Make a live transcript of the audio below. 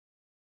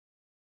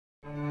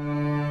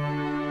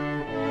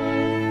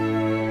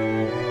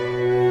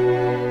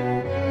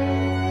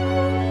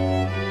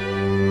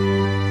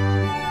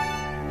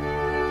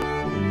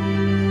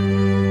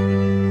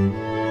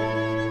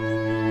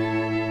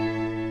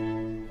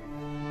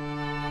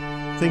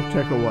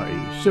ThinkTech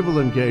Hawaii. Civil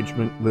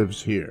engagement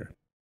lives here.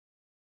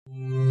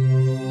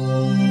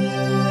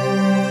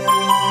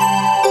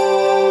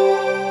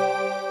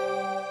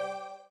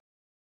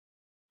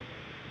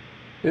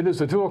 It is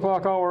the 2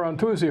 o'clock hour on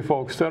Tuesday,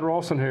 folks. Ted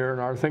Ralston here in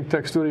our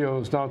ThinkTech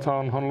studios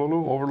downtown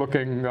Honolulu,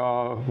 overlooking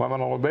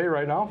Waimanalo Bay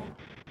right now.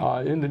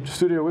 In the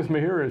studio with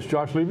me here is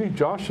Josh Levy.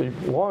 Josh, a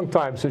long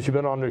time since you've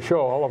been on the show,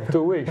 all of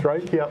 2 weeks,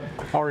 right? Yep.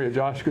 How are you,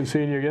 Josh? Good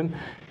seeing you again.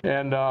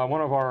 And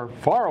one of our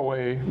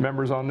faraway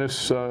members on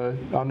this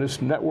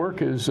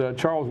network is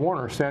Charles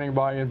Werner, standing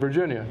by in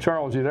Virginia.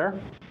 Charles, you there?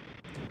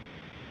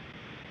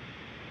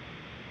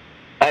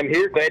 I'm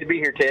here. Glad to be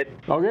here, Ted.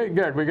 Okay,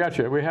 good. We got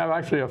you. We have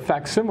actually a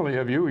facsimile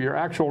of you. Your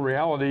actual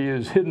reality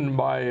is hidden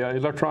by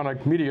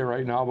electronic media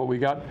right now, but we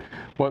got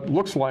what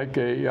looks like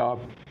a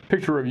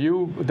picture of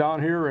you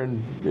down here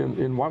in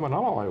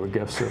Waimanalo, I would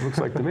guess. It looks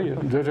like to me,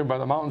 judging by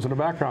the mountains in the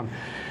background.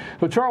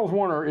 So Charles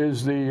Werner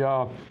is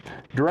the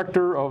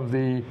director of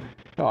the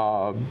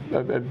a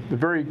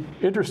very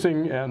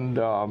interesting and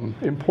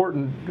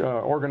important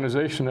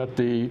organization at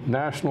the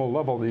national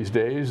level these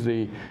days.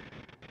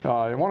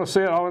 I want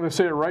to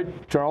say it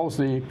right, Charles.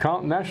 The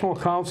National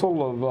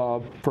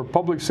Council for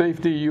Public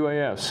Safety,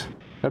 UAS.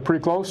 That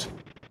pretty close?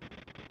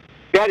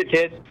 Got it,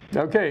 Ted.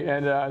 Okay,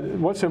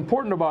 and what's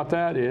important about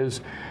that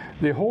is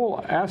the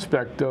whole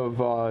aspect of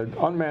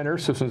unmanned air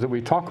systems that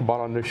we talk about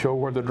on this show,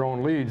 where the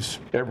drone leads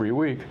every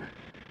week,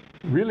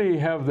 really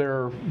have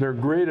their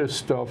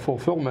greatest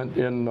fulfillment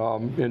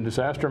in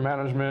disaster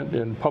management,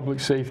 in public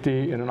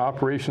safety, and in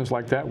operations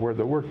like that, where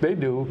the work they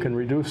do can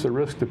reduce the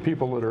risk to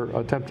people that are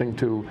attempting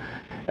to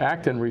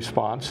act in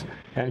response,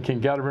 and can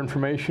gather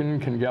information,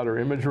 can gather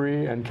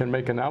imagery, and can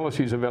make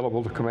analyses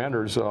available to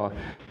commanders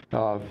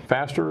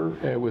faster,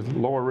 with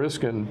lower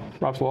risk, and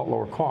perhaps a lot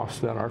lower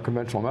cost than our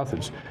conventional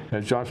methods,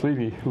 as Josh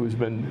Levy, who's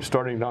been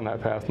starting down that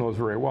path, knows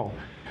very well.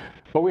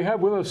 But we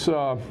have with us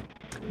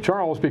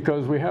Charles,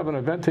 because we have an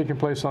event taking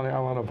place on the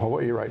island of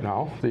Hawaii right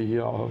now, the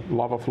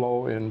lava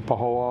flow in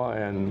Pahoa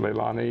and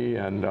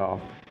Leilani and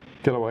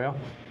Kilauea.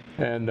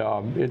 And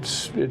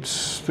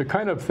it's the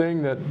kind of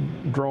thing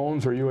that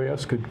drones or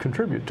UAS could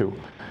contribute to.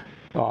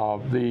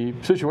 The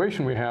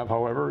situation we have,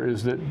 however,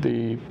 is that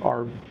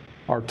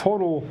our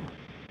total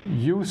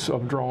use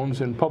of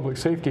drones in public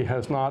safety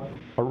has not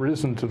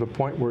arisen to the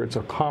point where it's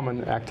a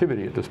common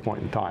activity at this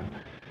point in time.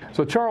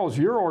 So Charles,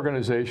 your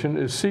organization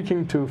is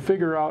seeking to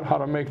figure out how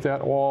to make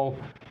that all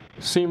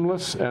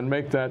seamless and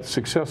make that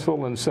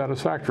successful and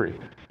satisfactory.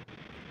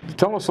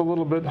 Tell us a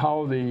little bit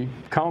how the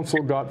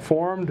council got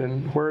formed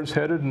and where it's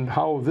headed, and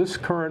how this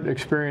current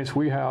experience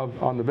we have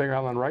on the Big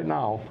Island right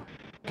now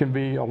can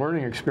be a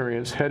learning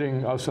experience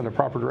heading us in a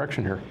proper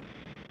direction here.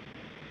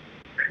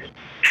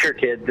 Sure,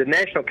 Ted. The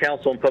National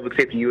Council on Public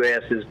Safety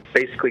U.S. is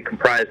basically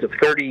comprised of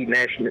 30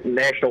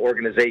 national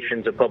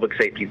organizations of public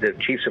safety: the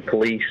chiefs of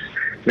police,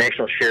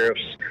 national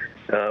sheriffs,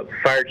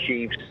 fire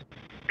chiefs,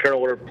 internal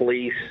order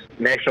police,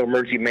 national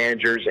emergency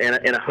managers,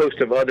 and a host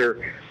of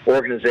other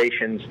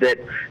organizations that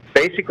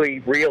basically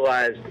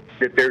realized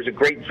that there's a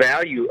great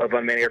value of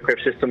unmanned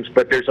aircraft systems,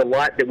 but there's a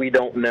lot that we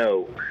don't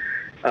know.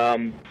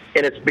 And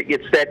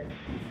it's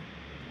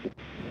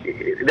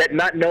that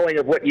not knowing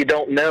of what you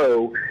don't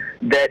know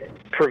that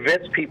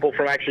prevents people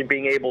from actually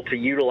being able to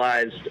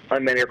utilize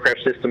unmanned aircraft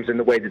systems in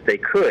the way that they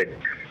could.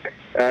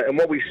 And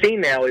what we've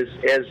seen now is,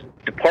 as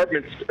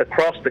departments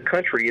across the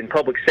country in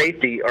public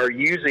safety are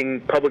using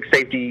public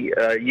safety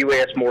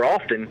UAS more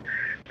often,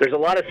 there's a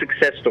lot of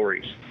success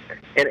stories.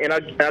 And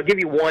I'll give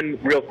you one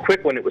real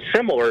quick one. It was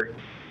similar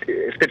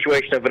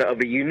situation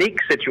of a unique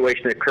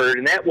situation that occurred,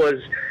 and that was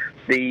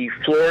the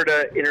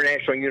Florida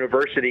International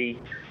University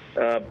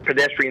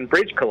pedestrian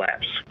bridge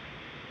collapse.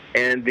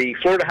 And the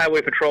Florida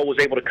Highway Patrol was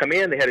able to come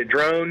in. They had a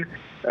drone.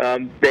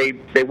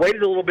 They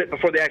waited a little bit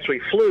before they actually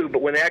flew,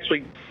 but when they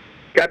actually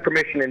got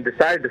permission and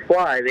decided to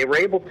fly, they were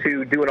able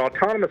to do an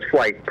autonomous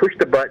flight, push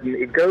the button,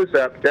 it goes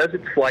up, does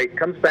its flight,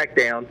 comes back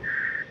down,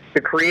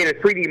 to create a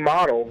 3D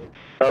model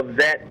of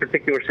that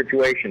particular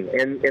situation.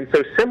 And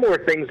so similar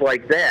things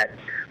like that,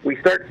 we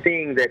start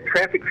seeing that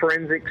traffic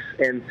forensics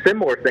and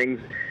similar things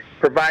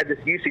provide this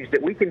usage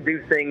that we can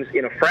do things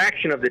in a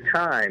fraction of the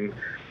time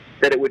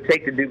that it would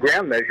take to do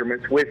ground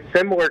measurements with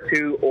similar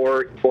to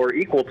or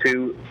equal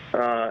to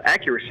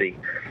accuracy,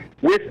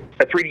 with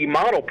a 3D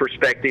model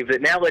perspective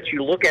that now lets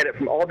you look at it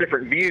from all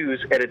different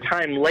views at a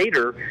time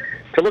later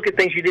to look at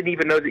things you didn't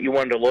even know that you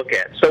wanted to look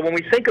at. So when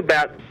we think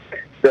about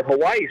the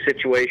Hawaii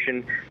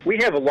situation, we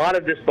have a lot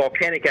of this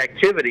volcanic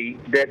activity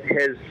that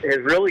has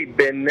really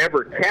been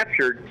never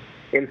captured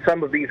in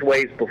some of these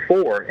ways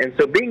before. And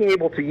so being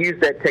able to use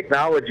that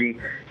technology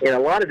in a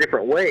lot of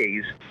different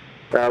ways,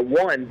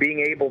 one, being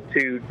able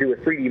to do a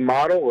 3D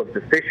model of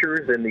the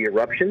fissures and the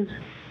eruptions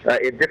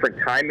at different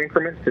time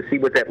increments to see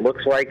what that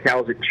looks like,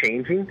 how is it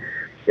changing,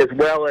 as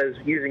well as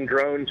using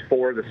drones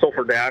for the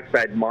sulfur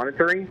dioxide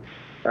monitoring,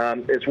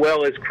 as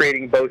well as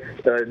creating both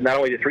not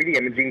only the 3D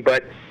imaging,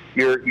 but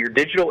your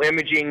digital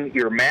imaging,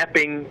 your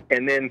mapping,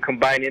 and then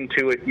combine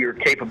into it your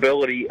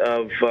capability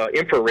of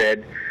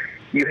infrared.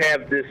 You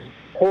have this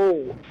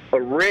whole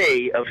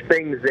array of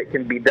things that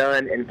can be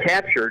done and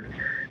captured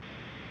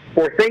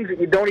for things that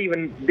you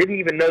didn't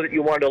even know that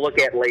you wanted to look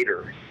at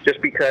later,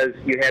 just because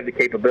you have the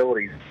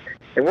capabilities.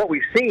 And what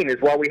we've seen is,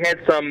 while we had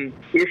some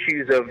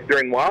issues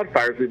during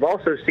wildfires, we've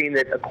also seen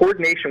that a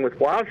coordination with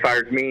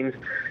wildfires means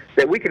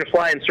that we can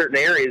fly in certain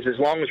areas as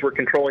long as we're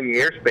controlling the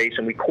airspace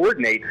and we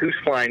coordinate who's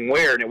flying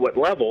where and at what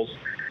levels.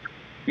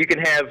 You can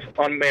have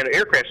unmanned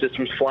aircraft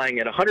systems flying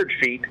at 100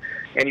 feet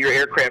and your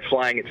aircraft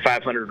flying at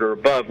 500 or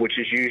above, which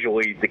is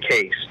usually the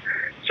case.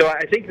 So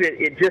I think that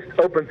it just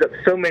opens up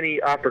so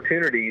many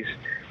opportunities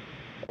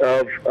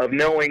of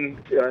knowing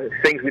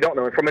things we don't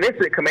know. And from an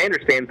incident commander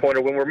standpoint,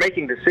 or when we're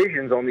making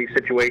decisions on these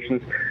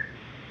situations,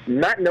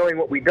 not knowing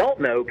what we don't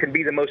know can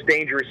be the most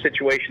dangerous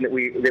situation that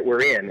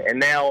we're in. And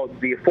now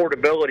the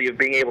affordability of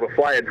being able to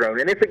fly a drone,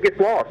 and if it gets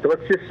lost, so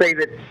let's just say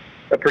that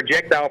a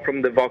projectile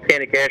from the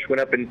volcanic ash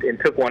went up and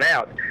took one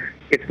out,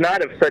 it's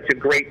not of such a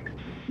great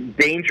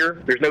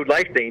danger. There's no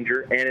life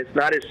danger, and it's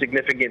not as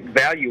significant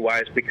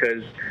value-wise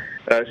because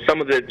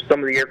some of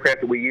the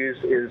aircraft that we use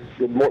is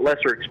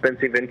lesser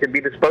expensive and can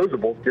be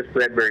disposable just for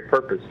that very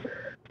purpose.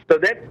 So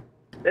that's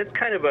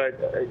kind of a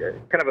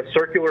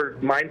circular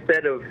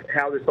mindset of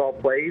how this all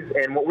plays.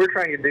 And what we're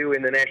trying to do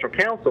in the National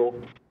Council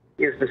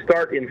is to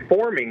start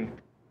informing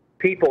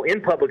people in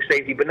public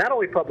safety, but not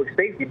only public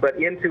safety,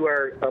 but into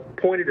our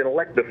appointed and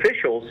elected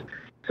officials,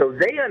 so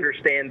they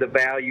understand the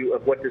value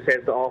of what this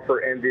has to offer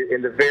and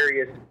the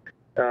various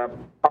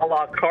a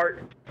la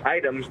carte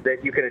items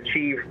that you can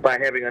achieve by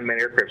having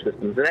unmanned aircraft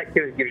systems. And that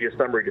gives you a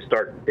summary to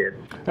start, Ted.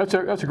 That's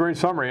a great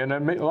summary, and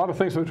that made a lot of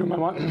things go through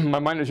my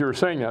mind as you were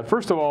saying that.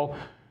 First of all,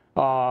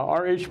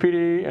 our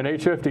HPD and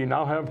HFD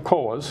now have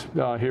COAs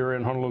here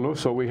in Honolulu,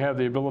 so we have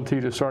the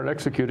ability to start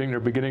executing. They're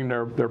beginning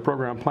their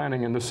program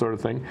planning and this sort of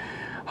thing.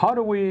 How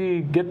do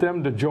we get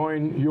them to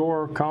join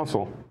your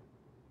council?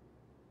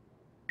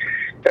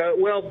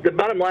 Well, the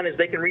bottom line is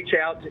they can reach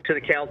out to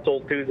the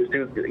council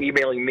through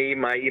emailing me.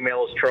 My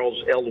email is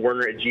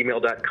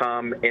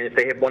charleswerner@gmail.com, and if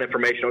they have more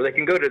information, or they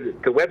can go to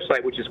the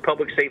website, which is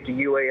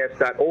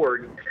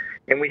publicsafetyuas.org,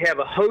 and we have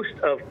a host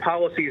of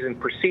policies and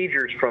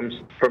procedures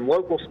from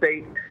local,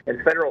 state,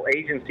 and federal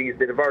agencies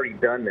that have already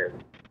done this.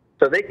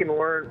 So they can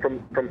learn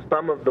from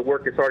some of the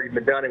work that's already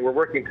been done, and we're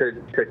working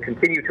to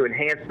continue to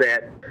enhance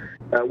that.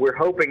 We're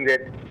hoping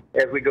that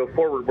as we go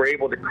forward, we're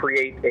able to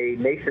create a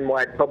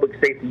nationwide Public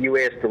Safety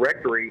UAS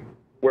directory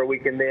where we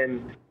can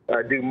then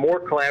do more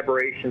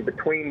collaboration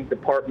between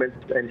departments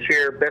and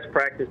share best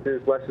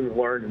practices, lessons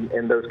learned,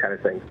 and those kind of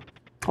things.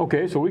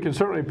 Okay, so we can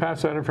certainly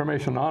pass that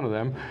information on to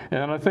them.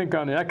 And I think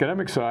on the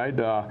academic side,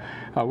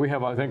 we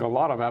have, I think, a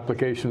lot of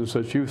applications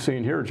that you've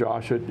seen here,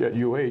 Josh, at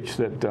UH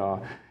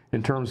that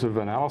in terms of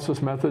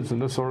analysis methods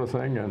and this sort of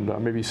thing, and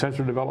maybe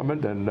sensor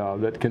development, and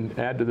that can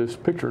add to this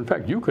picture. In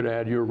fact, you could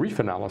add your reef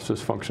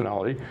analysis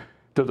functionality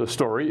to the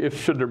story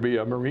should there be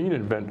a marine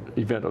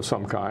event of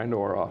some kind,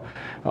 or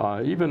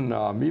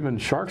even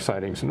shark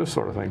sightings and this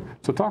sort of thing.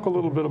 So talk a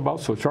little bit about,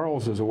 so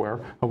Charles is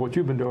aware of what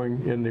you've been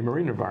doing in the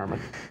marine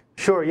environment.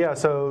 Sure, yeah.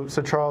 So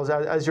Charles,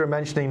 as you're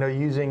mentioning,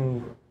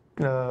 using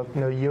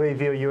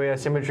UAV or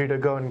UAS imagery to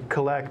go and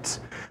collect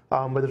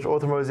whether it's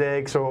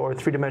orthomosaics or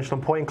three-dimensional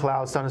point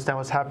clouds to understand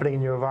what's happening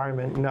in your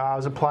environment. I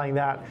was applying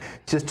that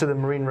just to the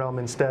marine realm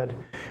instead.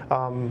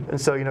 And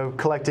so,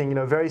 collecting,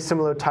 very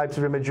similar types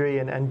of imagery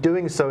and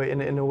doing so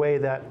in a way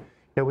that,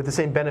 with the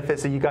same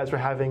benefits that you guys were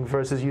having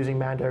versus using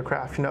manned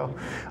aircraft,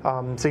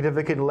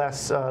 significantly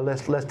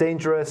less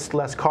dangerous,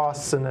 less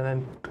costs,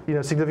 and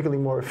significantly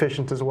more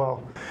efficient as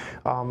well.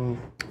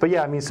 But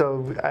yeah, I mean,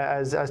 so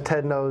as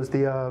Ted knows,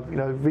 the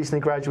recently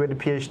graduated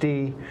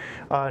PhD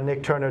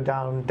Nick Turner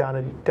down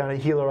at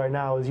Hilo right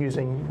now is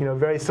using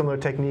very similar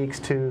techniques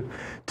to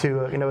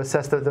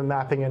assess the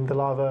mapping and the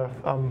lava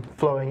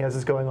flowing as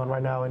is going on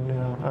right now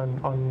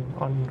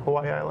on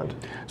Hawaii Island.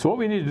 So what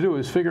we need to do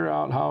is figure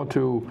out how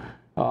to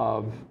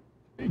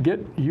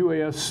get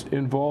UAS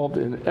involved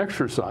in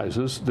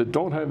exercises that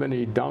don't have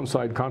any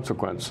downside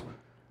consequence,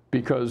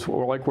 because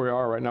like we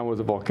are right now with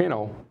the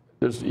volcano,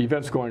 there's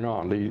events going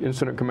on. The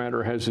incident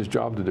commander has his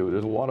job to do.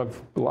 There's a lot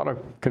of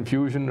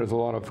confusion. There's a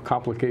lot of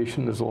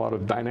complication. There's a lot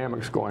of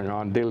dynamics going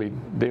on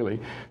daily.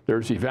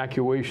 There's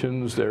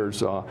evacuations.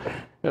 There's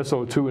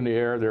SO2 in the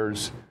air.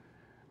 There's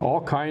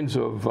all kinds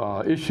of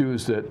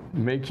issues that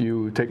make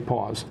you take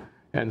pause.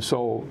 And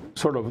so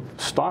sort of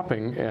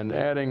stopping and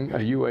adding a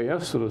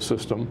UAS to the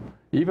system,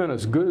 even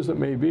as good as it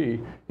may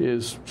be,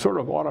 is sort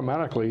of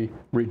automatically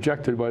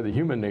rejected by the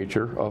human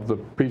nature of the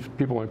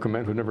people in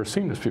command who've never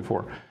seen this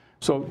before.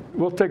 So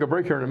we'll take a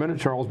break here in a minute,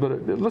 Charles,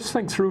 but let's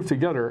think through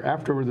together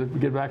after we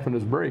get back from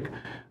this break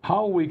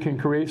how we can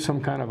create some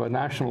kind of a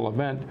national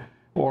event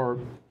or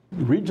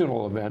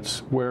regional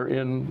events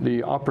wherein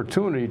the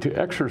opportunity to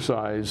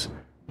exercise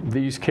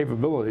these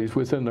capabilities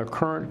within the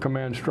current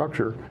command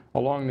structure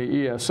along the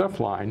ESF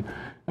line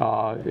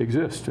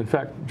exists. In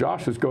fact,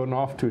 Josh is going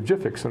off to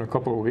JFIX in a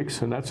couple of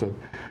weeks, and there's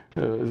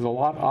a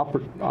lot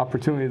of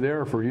opportunity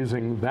there for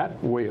using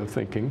that way of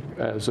thinking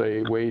as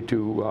a way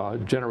to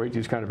generate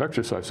these kind of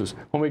exercises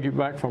when we get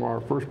back from our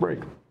first break.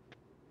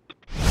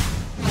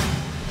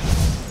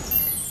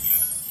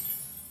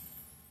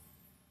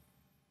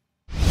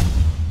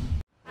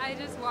 I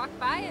just walked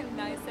by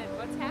and I said,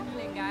 "What's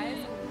happening, guys?"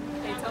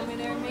 And they told me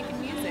they were making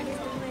music.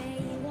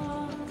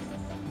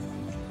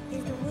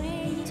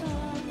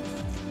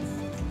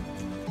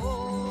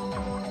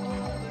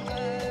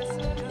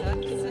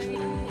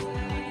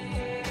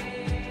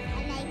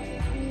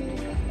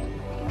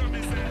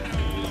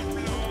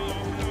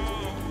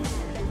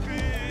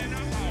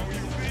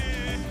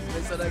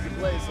 They said I could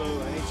play, so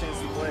any chance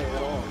to play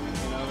at all.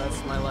 You know,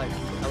 that's my life.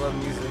 I love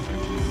music.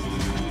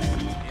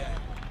 Yeah,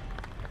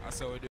 I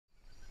saw it.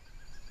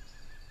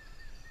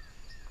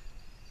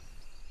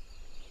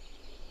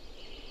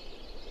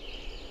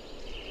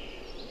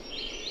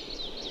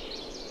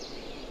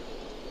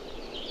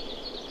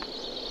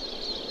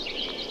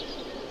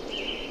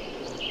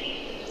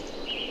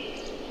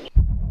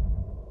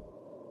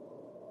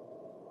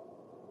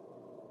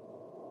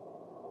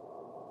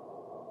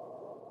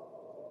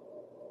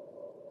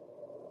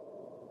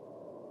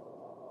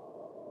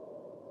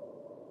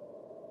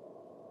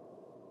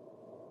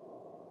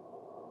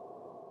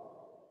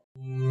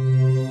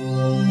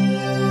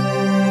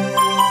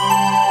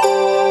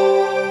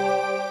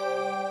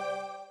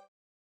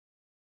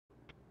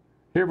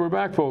 Here we're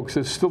back, folks.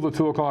 It's still the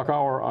 2 o'clock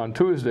hour on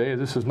Tuesday.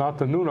 This is not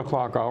the noon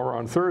o'clock hour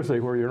on Thursday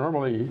where you're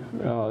normally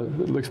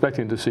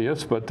expecting to see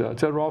us. But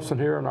Ted Ralston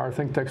here in our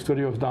ThinkTech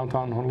studios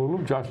downtown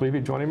Honolulu. Josh Levy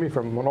joining me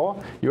from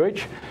Manoa,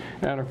 UH.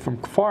 And from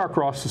far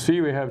across the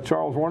sea, we have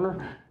Charles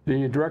Werner,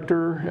 the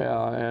Director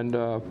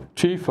and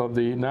Chief of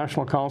the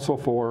National Council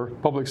for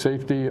Public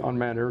Safety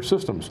Unmanned Air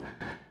Systems.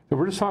 So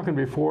we're just talking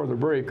before the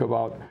break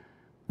about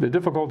the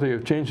difficulty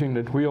of changing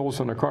the wheels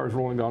on the cars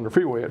rolling down the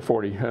freeway at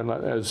 40, and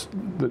as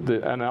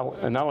the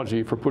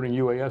analogy for putting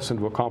UAS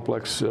into a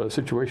complex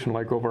situation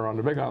like over on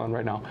the Big Island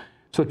right now.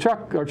 So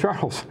Chuck, or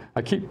Charles,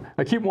 I keep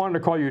wanting to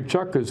call you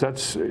Chuck because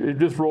it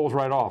just rolls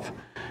right off.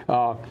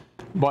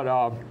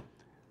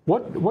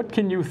 What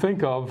can you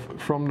think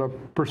of from the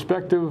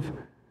perspective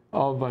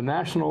of a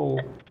national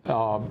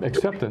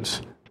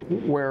acceptance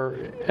where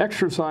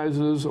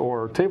exercises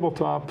or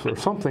tabletops or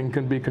something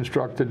can be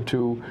constructed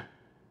to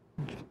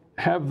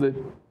have the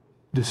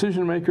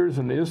decision makers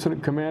and the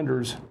incident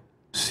commanders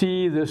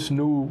see this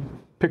new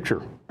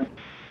picture?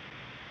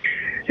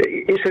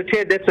 So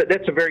Ted,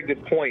 that's a very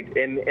good point,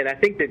 and I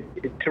think that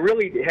to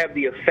really have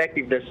the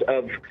effectiveness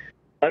of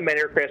unmanned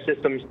aircraft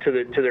systems to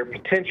their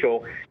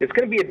potential, it's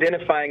going to be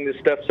identifying this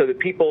stuff so that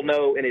people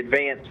know in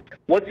advance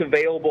what's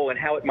available and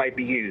how it might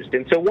be used.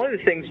 And so one of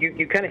the things,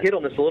 you kind of hit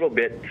on this a little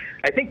bit,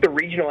 I think the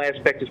regional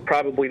aspect is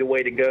probably the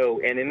way to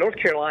go. And in North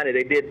Carolina,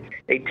 they did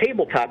a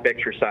tabletop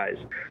exercise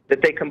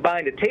that they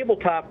combined a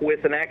tabletop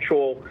with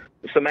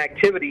some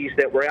activities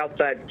that were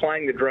outside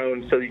flying the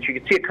drone so that you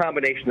could see a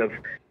combination of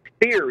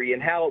theory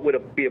and how it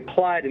would be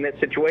applied in that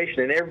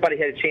situation. And everybody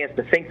had a chance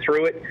to think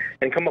through it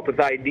and come up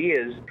with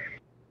ideas,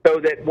 so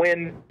that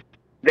when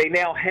they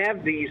now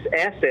have these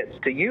assets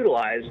to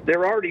utilize,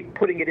 they're already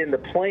putting it in the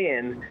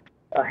plan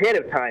ahead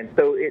of time.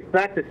 So it's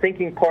not the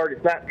thinking part,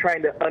 it's not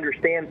trying to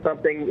understand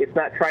something, it's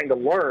not trying to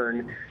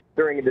learn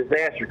during a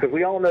disaster. Because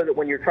we all know that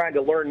when you're trying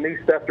to learn new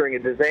stuff during a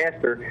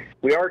disaster,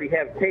 we already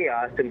have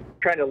chaos, and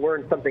trying to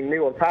learn something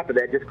new on top of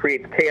that just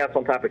creates chaos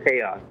on top of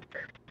chaos.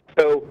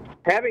 So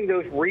having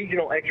those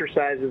regional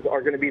exercises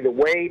are going to be the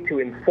way to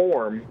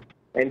inform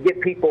and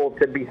get people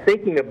to be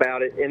thinking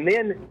about it, and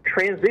then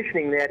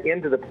transitioning that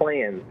into the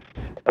plan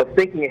of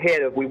thinking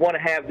ahead of, we want to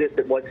have this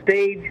at what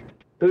stage,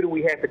 who do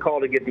we have to call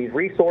to get these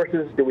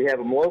resources, do we have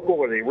them local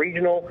or are they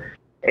regional,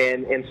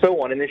 and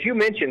so on. And as you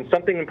mentioned,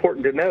 something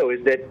important to know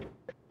is that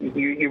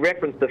you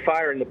referenced the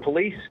fire and the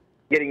police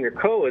getting their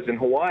COAs in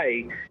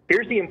Hawaii.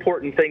 Here's the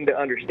important thing to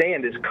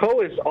understand is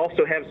COAs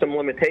also have some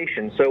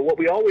limitations. So what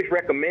we always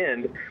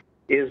recommend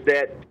is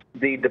that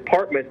the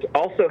departments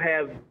also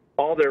have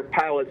all their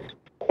pilots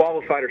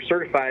qualified or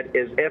certified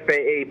as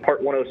FAA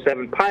Part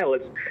 107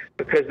 pilots,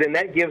 because then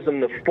that gives them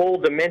the full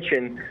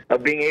dimension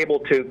of being able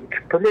to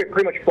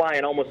pretty much fly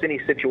in almost any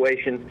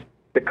situation.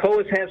 The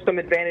COAs have some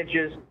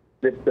advantages,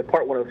 the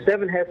Part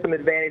 107 has some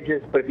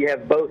advantages, but if you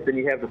have both, then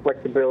you have the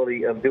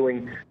flexibility of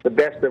doing the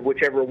best of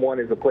whichever one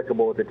is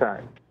applicable at the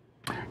time.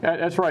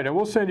 That's right, and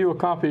we'll send you a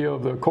copy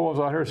of the COAs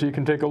out here so you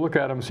can take a look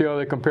at them, see how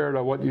they compare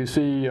to what you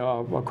see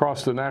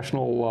across the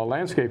national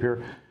landscape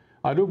here.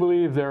 I do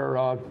believe they're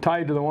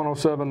tied to the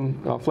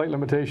 107 flight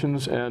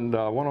limitations, and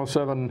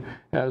 107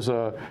 as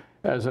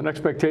an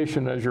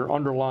expectation as your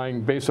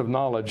underlying base of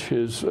knowledge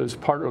is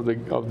part of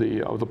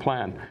the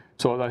plan.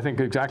 So I think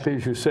exactly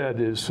as you said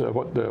is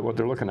what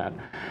they're looking at.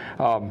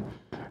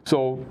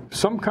 So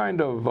some kind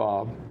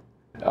of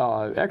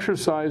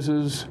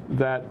exercises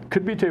that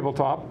could be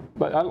tabletop,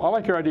 but I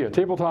like your idea,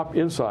 tabletop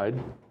inside,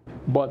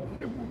 but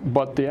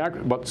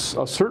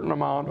a certain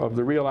amount of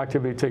the real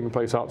activity taking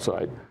place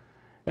outside.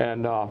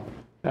 And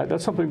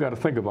that's something we've got to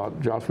think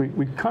about, Josh.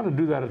 We kind of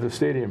do that at the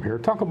stadium here.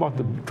 Talk about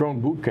the drone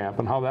boot camp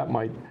and how that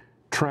might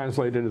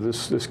translate into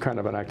this kind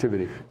of an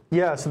activity.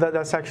 Yeah, so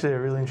that's actually a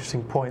really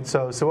interesting point.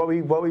 So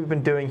what we've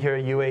been doing here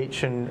at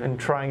UH and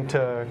trying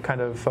to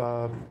kind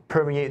of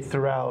permeate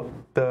throughout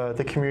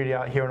the community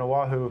out here in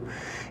Oahu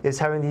is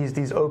having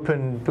these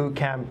open boot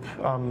camp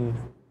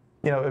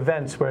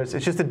events where it's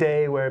just a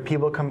day where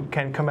people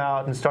can come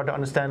out and start to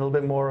understand a little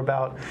bit more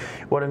about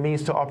what it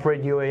means to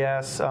operate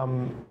UAS,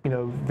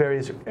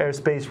 various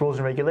airspace rules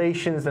and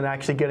regulations, and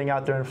actually getting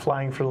out there and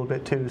flying for a little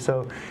bit too.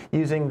 So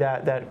using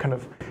that kind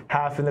of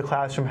half in the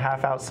classroom,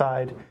 half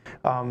outside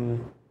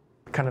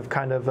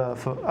kind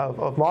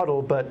of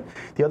model. But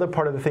the other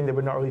part of the thing that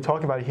we're not really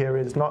talking about here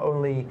is not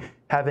only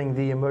having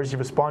the emergency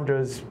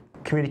responders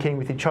communicating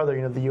with each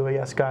other, the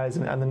UAS guys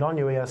and the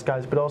non-UAS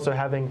guys, but also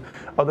having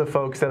other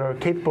folks that are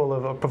capable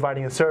of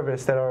providing a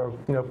service, that are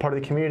part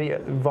of the community,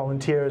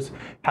 volunteers.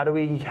 How do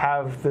we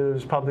have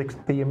the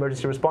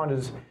emergency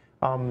responders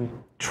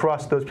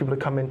trust those people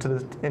to come into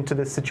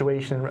this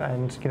situation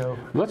and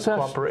Let's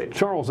cooperate? Ask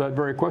Charles that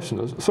very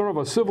question. Sort of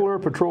a Civil Air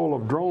Patrol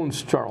of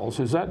drones, Charles.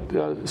 Is that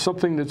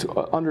something that's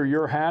under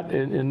your hat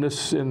in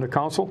the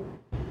council?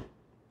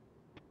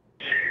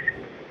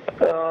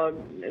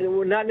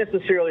 Not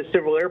necessarily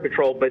Civil Air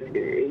Patrol, but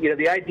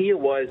the idea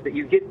was that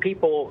you get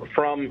people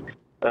from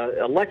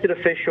elected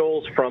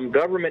officials, from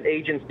government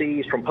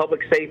agencies, from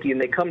public safety, and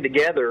they come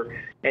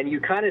together, and you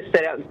kind of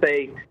set out and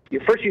say,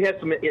 first you have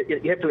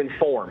to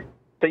inform.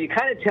 So you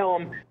kind of tell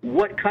them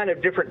what kind of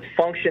different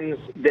functions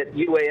that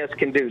UAS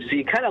can do. So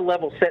you kind of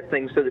level set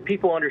things so that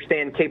people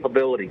understand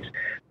capabilities.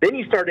 Then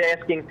you start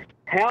asking,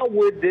 how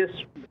would this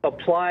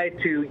apply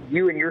to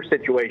you and your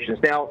situations?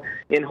 Now,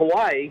 in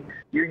Hawaii,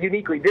 you're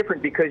uniquely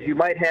different because you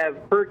might have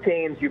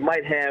hurricanes, you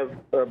might have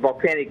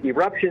volcanic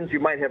eruptions, you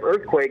might have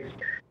earthquakes.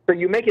 So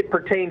you make it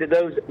pertain to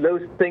those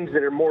things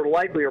that are more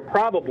likely or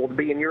probable to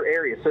be in your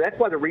area. So that's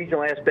why the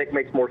regional aspect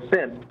makes more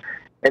sense.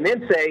 And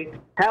then say,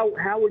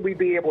 how would we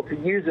be able to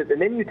use it?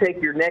 And then you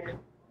take your next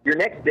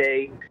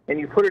day and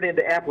you put it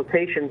into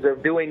applications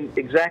of doing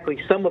exactly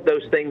some of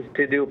those things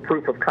to do a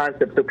proof of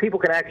concept, so people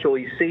can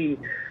actually see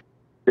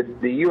the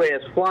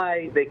UAS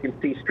fly, they can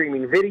see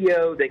streaming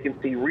video, they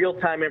can see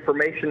real-time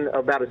information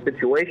about a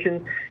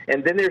situation,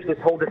 and then there's this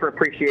whole different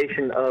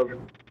appreciation of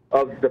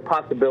the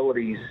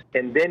possibilities.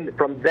 And then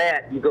from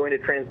that, you go into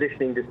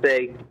transitioning to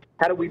say,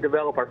 how do we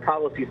develop our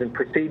policies and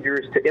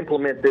procedures to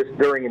implement this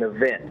during an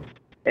event?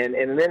 And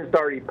then it's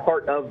already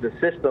part of the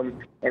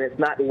system, and it's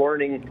not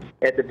learning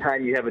at the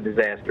time you have a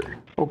disaster.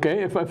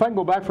 Okay, if I can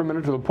go back for a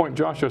minute to the point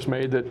Josh just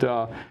made,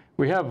 that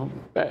we have,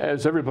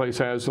 as every place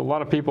has, a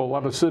lot of people, a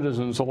lot of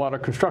citizens, a lot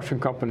of construction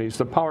companies,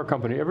 the power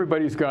company,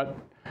 everybody's got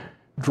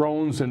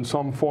drones in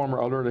some form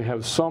or other. They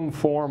have some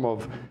form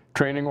of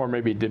training, or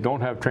maybe they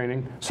don't have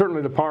training.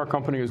 Certainly the power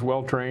company is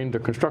well trained, the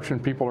construction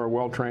people are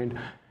well trained.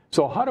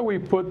 So how do we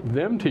put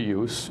them to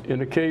use in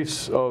the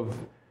case of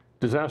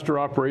disaster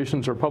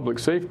operations or public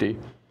safety?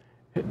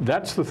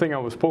 That's the thing I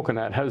was poking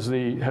at. Has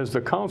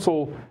the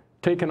council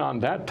taken on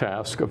that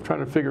task of trying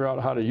to figure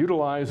out how to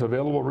utilize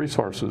available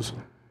resources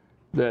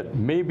that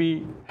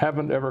maybe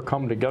haven't ever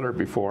come together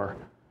before?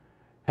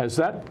 Has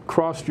that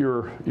crossed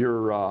your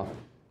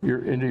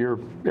into your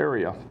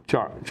area,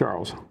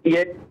 Charles?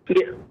 It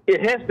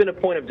has been a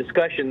point of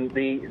discussion.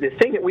 The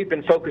thing that we've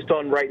been focused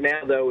on right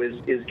now, though,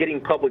 is getting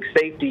public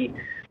safety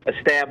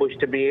established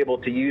to be able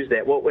to use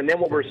that. And then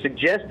what we're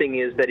suggesting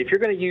is that if you're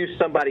going to use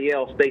somebody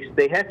else,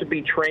 they have to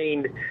be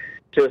trained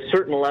to a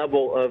certain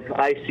level of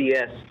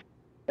ICS,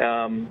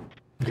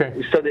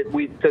 okay, so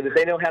that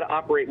they know how to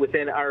operate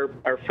within our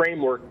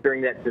framework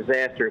during that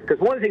disaster. Because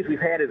one of the things we've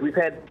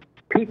had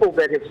people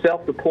that have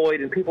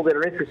self-deployed and people that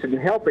are interested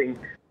in helping,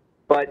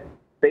 but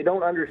they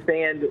don't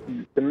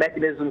understand the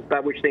mechanisms by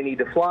which they need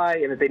to fly,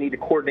 and that they need to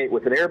coordinate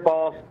with an air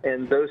boss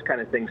and those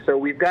kind of things. So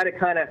we've got to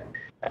kind of,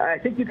 I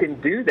think you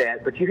can do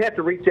that, but you have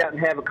to reach out and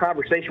have a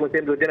conversation with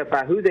them to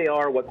identify who they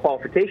are, what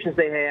qualifications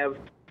they have,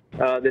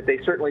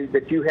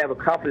 that you have a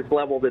confidence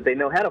level that they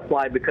know how to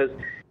fly, because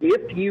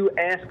if you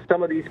ask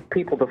some of these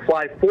people to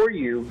fly for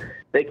you,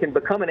 they can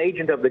become an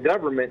agent of the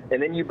government,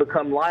 and then you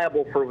become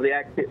liable for the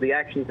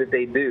actions that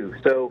they do.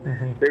 So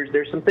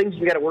there's some things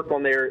you got to work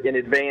on there in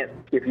advance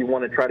if you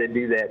want to try to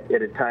do that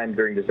at a time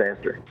during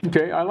disaster.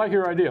 Okay, I like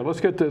your idea.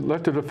 Let's get the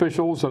elected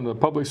officials and the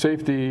public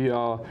safety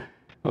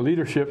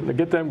leadership to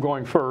get them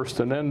going first,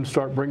 and then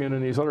start bringing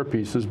in these other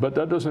pieces. But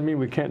that doesn't mean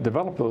we can't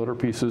develop the other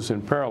pieces in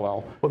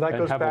parallel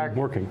and have them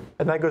working.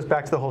 And that goes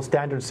back to the whole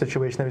standards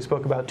situation that we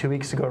spoke about 2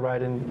 weeks ago,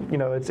 right? And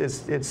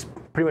it's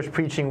pretty much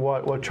preaching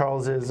what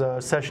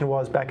Charles's session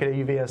was back at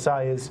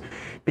UVSI, is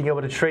being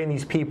able to train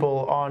these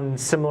people on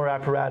similar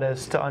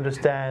apparatus to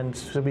understand.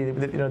 So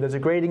there's a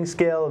grading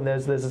scale, and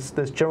there's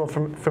this general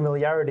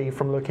familiarity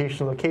from location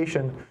to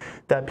location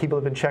that people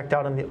have been checked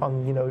out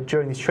on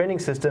during these training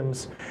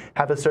systems,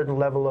 have a certain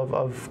level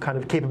of kind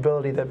of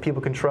capability that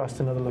people can trust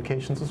in other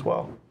locations as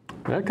well.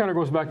 That kind of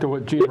goes back to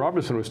what Gene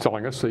Robertson was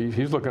telling us.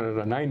 He's looking at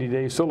a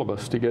 90-day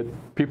syllabus to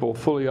get people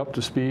fully up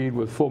to speed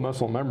with full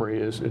muscle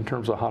memory in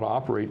terms of how to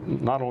operate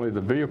not only the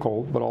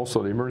vehicle, but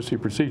also the emergency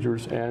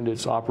procedures and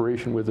its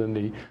operation within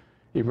the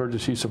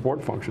emergency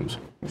support functions.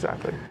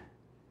 Exactly.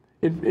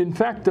 In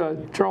fact,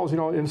 Charles,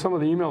 in some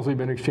of the emails we've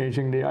been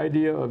exchanging, the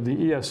idea of the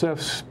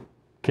ESFs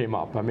came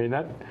up. I mean,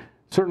 that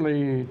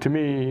certainly to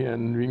me,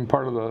 and being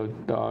part of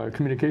the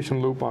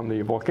communication loop on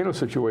the volcano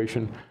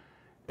situation,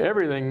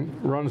 everything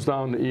runs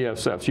down the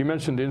ESFs. You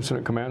mentioned the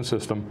incident command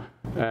system,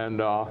 and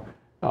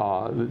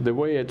the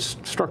way it's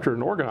structured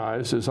and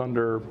organized is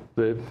under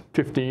the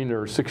 15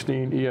 or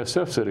 16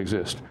 ESFs that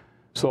exist.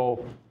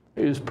 So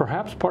is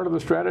perhaps part of the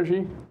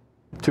strategy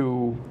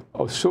to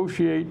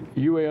associate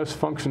UAS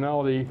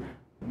functionality,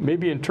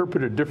 maybe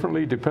interpreted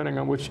differently depending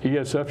on which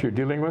ESF you're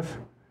dealing with?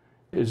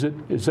 Is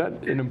that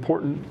an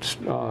important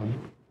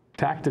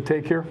tack to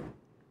take here?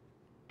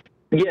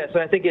 Yes,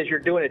 and I think as you're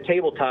doing a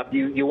tabletop,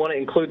 you want to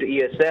include the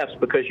ESFs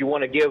because you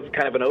want to give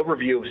kind of an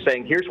overview of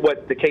saying, here's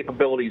what the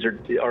capabilities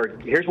are,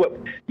 here's what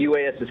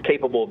UAS is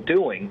capable of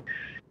doing.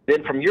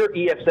 Then from your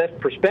ESF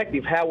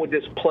perspective, how would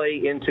this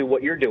play into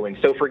what you're doing?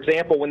 So for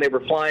example, when they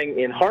were flying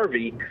in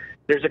Harvey,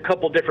 there's a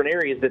couple different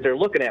areas that they're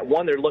looking at.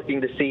 One, they're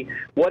looking to see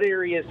what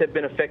areas have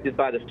been affected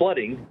by the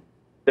flooding.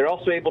 They're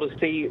also able to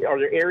see, are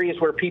there areas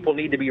where people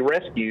need to be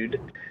rescued?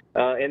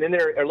 And then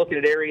they're looking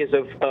at areas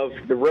of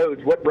the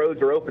roads, what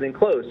roads are open and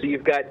closed. So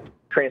you've got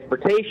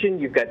transportation,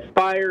 you've got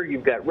fire,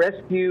 you've got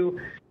rescue,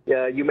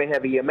 you may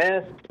have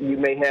EMS, you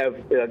may have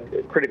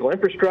critical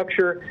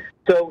infrastructure.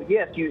 So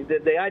yes,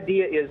 the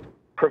idea is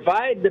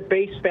provide the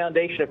base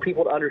foundation of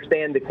people to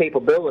understand the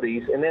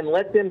capabilities, and then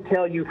let them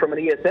tell you from an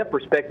ESF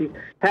perspective,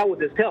 how would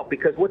this help?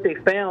 Because what they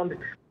found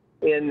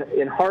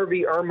in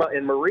Harvey, Irma,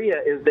 and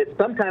Maria is that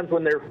sometimes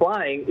when they're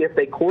flying, if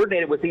they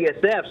coordinated with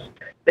ESFs,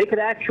 they could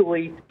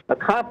actually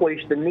accomplish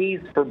the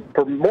needs for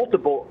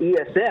multiple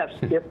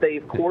ESFs if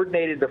they've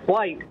coordinated the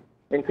flight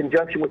in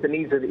conjunction with the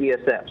needs of the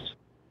ESFs.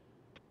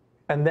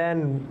 And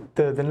then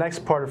the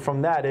next part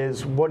from that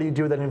is, what do you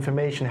do with that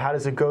information? How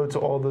does it go to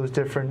all those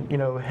different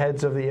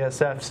heads of the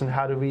ESFs, and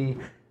how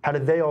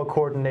do they all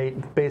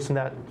coordinate based on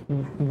that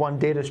one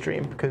data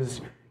stream? Because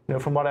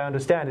from what I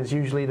understand, is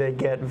usually they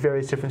get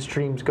various different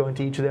streams going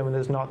to each of them, and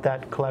there's not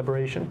that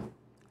collaboration.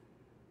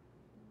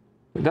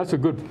 That's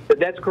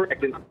That's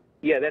correct.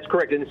 Yeah, that's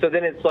correct. And so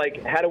then it's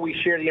like, how do we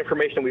share the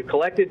information we've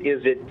collected?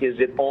 Is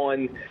it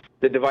on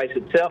the device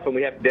itself, and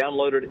we have to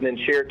download it and then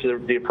share it to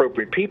the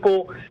appropriate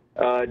people?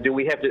 Are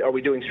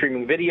we doing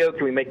streaming video?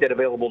 Can we make that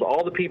available to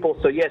all the people?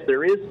 So yes,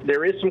 there is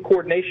some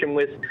coordination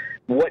with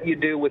what you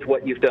do with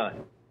what you've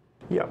done.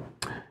 Yeah.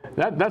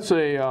 That's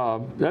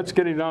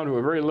getting down to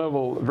a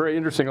very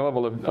interesting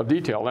level of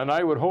detail, and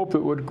I would hope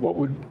it would.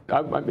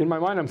 In my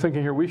mind, I'm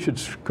thinking here we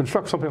should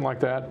construct something like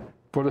that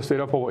for the state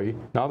of Hawaii.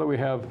 Now that we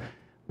have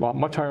a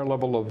much higher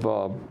level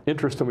of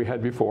interest than we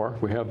had before,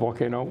 we have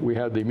Volcano. We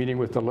had the meeting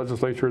with the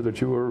legislature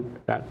that you were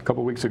at a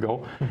couple weeks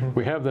ago. Mm-hmm.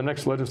 We have the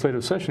next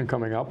legislative session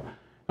coming up.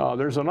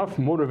 There's enough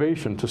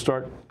motivation to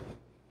start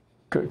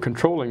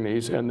controlling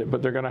these,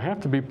 but they're going to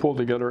have to be pulled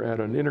together at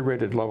an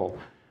integrated level.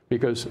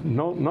 Because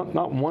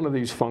not one of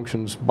these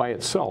functions by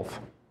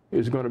itself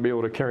is going to be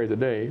able to carry the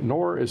day,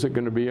 nor is it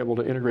going to be able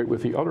to integrate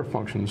with the other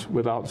functions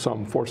without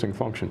some forcing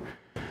function.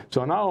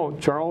 So now,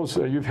 Charles,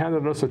 you've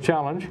handed us a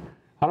challenge.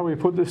 How do we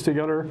put this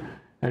together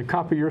and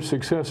copy your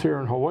success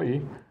here in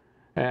Hawaii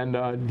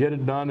and get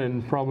it done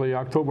in probably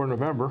October,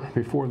 November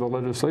before the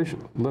legislative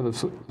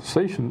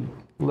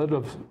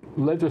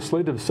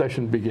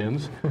session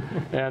begins,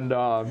 and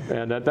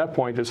at that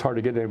point it's hard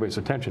to get anybody's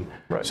attention.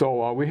 Right.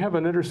 So we have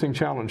an interesting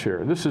challenge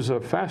here. This is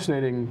a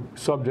fascinating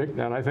subject,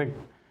 and I think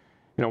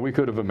we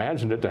could have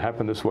imagined it to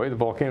happen this way. The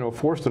volcano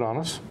forced it on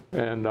us,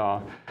 and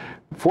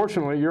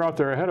fortunately you're out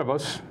there ahead of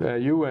us,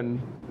 you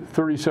and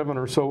 37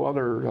 or so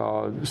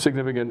other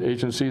significant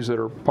agencies that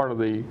are part of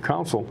the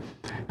council,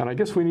 and I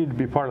guess we need to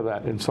be part of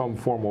that in some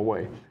formal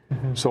way.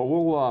 Mm-hmm. So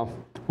we'll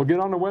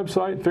get on the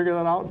website, figure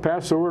that out,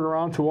 pass the word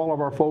around to all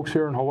of our folks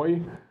here in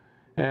Hawaii.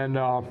 And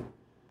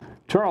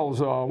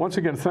Charles, once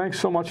again, thanks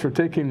so much for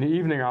taking the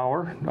evening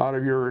hour out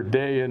of your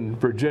day in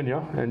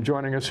Virginia and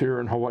joining us here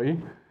in Hawaii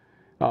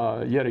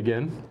yet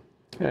again.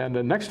 And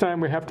next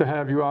time we have to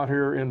have you out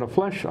here in the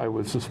flesh, I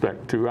would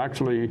suspect, to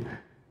actually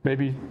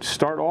maybe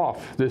start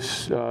off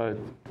this,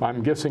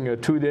 I'm guessing, a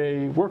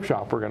 2-day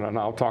workshop we're going to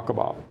now talk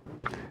about.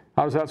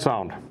 How does that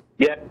sound?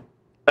 Yeah.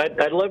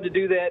 I'd love to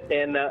do that,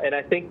 and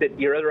I think that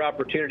your other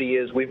opportunity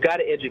is we've got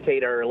to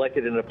educate our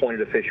elected and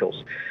appointed officials.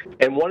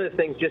 And one of the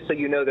things, just so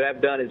you know, that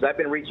I've done is I've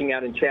been reaching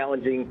out and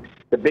challenging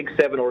the Big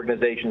 7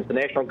 organizations, the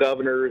national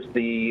governors,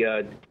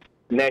 the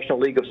National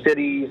League of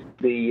Cities,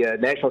 the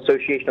National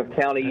Association of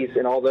Counties,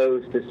 and all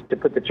those to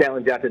put the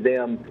challenge out to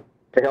them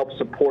to help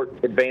support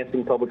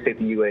advancing public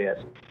safety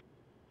UAS.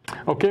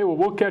 Okay, well,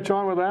 we'll catch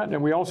on with that.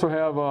 And we also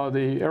have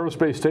the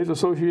Aerospace State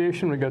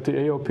Association. We got the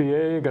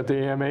AOPA, got the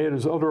AMA, and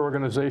there's other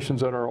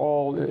organizations that are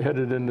all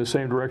headed in the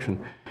same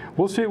direction.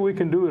 We'll see what we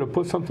can do to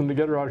put something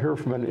together out here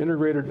from an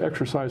integrated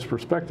exercise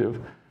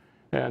perspective.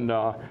 And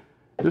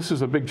this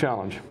is a big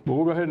challenge, but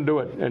we'll go ahead and do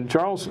it. And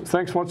Charles,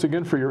 thanks once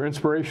again for your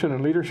inspiration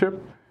and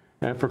leadership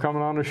and for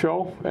coming on the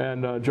show.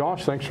 And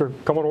Josh, thanks for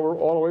coming over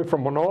all the way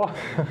from Manoa.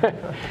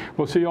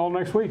 We'll see you all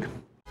next week.